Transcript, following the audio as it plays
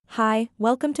Hi,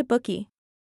 welcome to Bookie.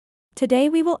 Today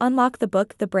we will unlock the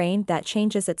book The Brain That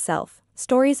Changes Itself,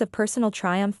 Stories of Personal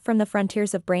Triumph from the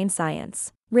Frontiers of Brain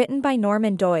Science, written by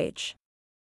Norman Doidge.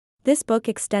 This book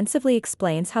extensively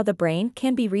explains how the brain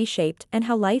can be reshaped and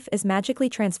how life is magically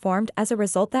transformed as a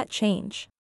result of that change.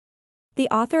 The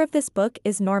author of this book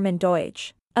is Norman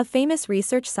Doidge, a famous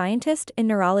research scientist in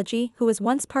neurology who was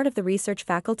once part of the research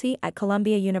faculty at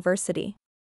Columbia University.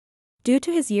 Due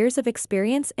to his years of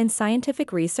experience in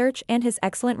scientific research and his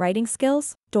excellent writing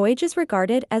skills, Doidge is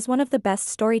regarded as one of the best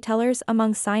storytellers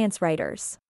among science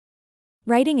writers.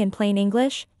 Writing in plain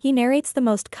English, he narrates the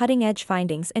most cutting-edge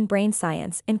findings in brain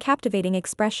science in captivating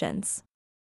expressions.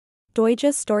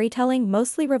 Doidge's storytelling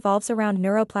mostly revolves around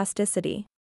neuroplasticity.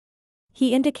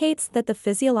 He indicates that the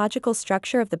physiological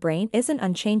structure of the brain isn't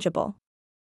unchangeable.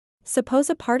 Suppose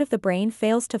a part of the brain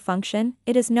fails to function,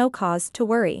 it is no cause to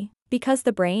worry, because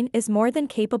the brain is more than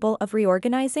capable of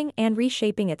reorganizing and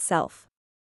reshaping itself.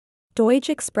 Doidge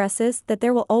expresses that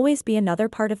there will always be another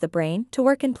part of the brain to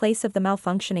work in place of the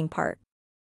malfunctioning part.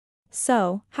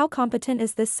 So, how competent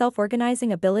is this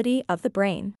self-organizing ability of the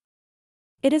brain?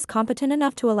 It is competent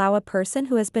enough to allow a person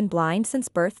who has been blind since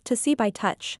birth to see by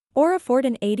touch, or afford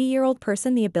an 80-year-old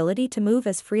person the ability to move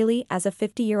as freely as a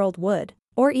 50-year-old would,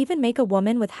 or even make a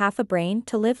woman with half a brain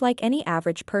to live like any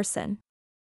average person.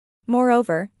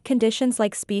 Moreover, conditions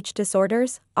like speech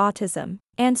disorders, autism,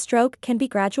 and stroke can be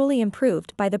gradually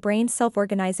improved by the brain's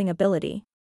self-organizing ability.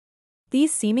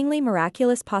 These seemingly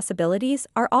miraculous possibilities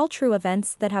are all true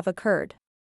events that have occurred.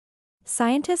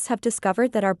 Scientists have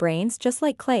discovered that our brains, just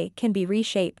like clay, can be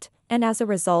reshaped, and as a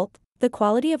result, the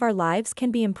quality of our lives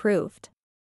can be improved.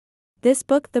 This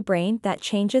book, The Brain That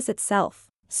Changes Itself,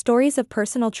 Stories of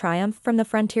Personal Triumph from the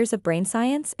Frontiers of Brain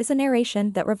Science, is a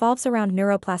narration that revolves around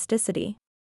neuroplasticity.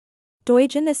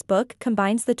 Doidge in this book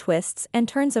combines the twists and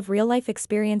turns of real-life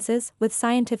experiences with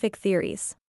scientific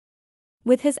theories.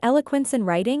 With his eloquence in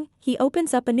writing, he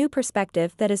opens up a new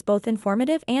perspective that is both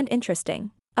informative and interesting,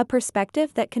 a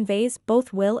perspective that conveys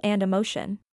both will and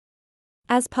emotion.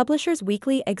 As Publishers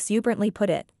Weekly exuberantly put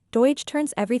it, Doidge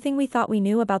turns everything we thought we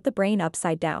knew about the brain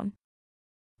upside down.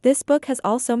 This book has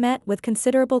also met with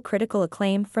considerable critical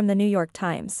acclaim from the New York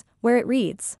Times, where it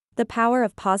reads, "The power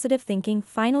of positive thinking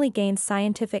finally gains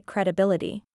scientific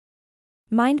credibility.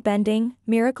 Mind-bending,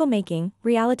 miracle-making,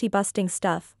 reality-busting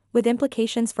stuff, with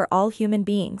implications for all human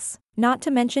beings, not to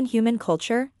mention human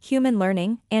culture, human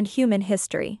learning, and human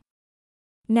history."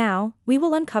 Now, we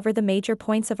will uncover the major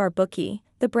points of our bookie,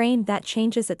 The Brain That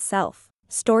Changes Itself,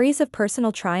 Stories of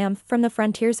Personal Triumph from the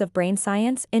Frontiers of Brain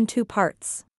Science, in two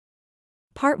parts.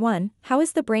 Part 1, How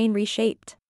is the brain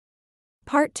reshaped?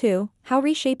 Part 2, How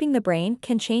reshaping the brain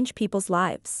can change people's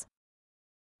lives.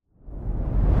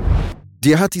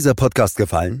 Dir hat dieser Podcast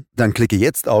gefallen? Dann klicke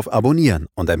jetzt auf Abonnieren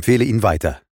und empfehle ihn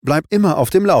weiter. Bleib immer auf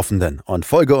dem Laufenden und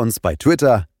folge uns bei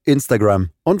Twitter, Instagram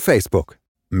und Facebook.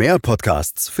 Mehr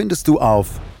Podcasts findest du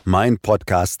auf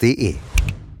meinpodcast.de.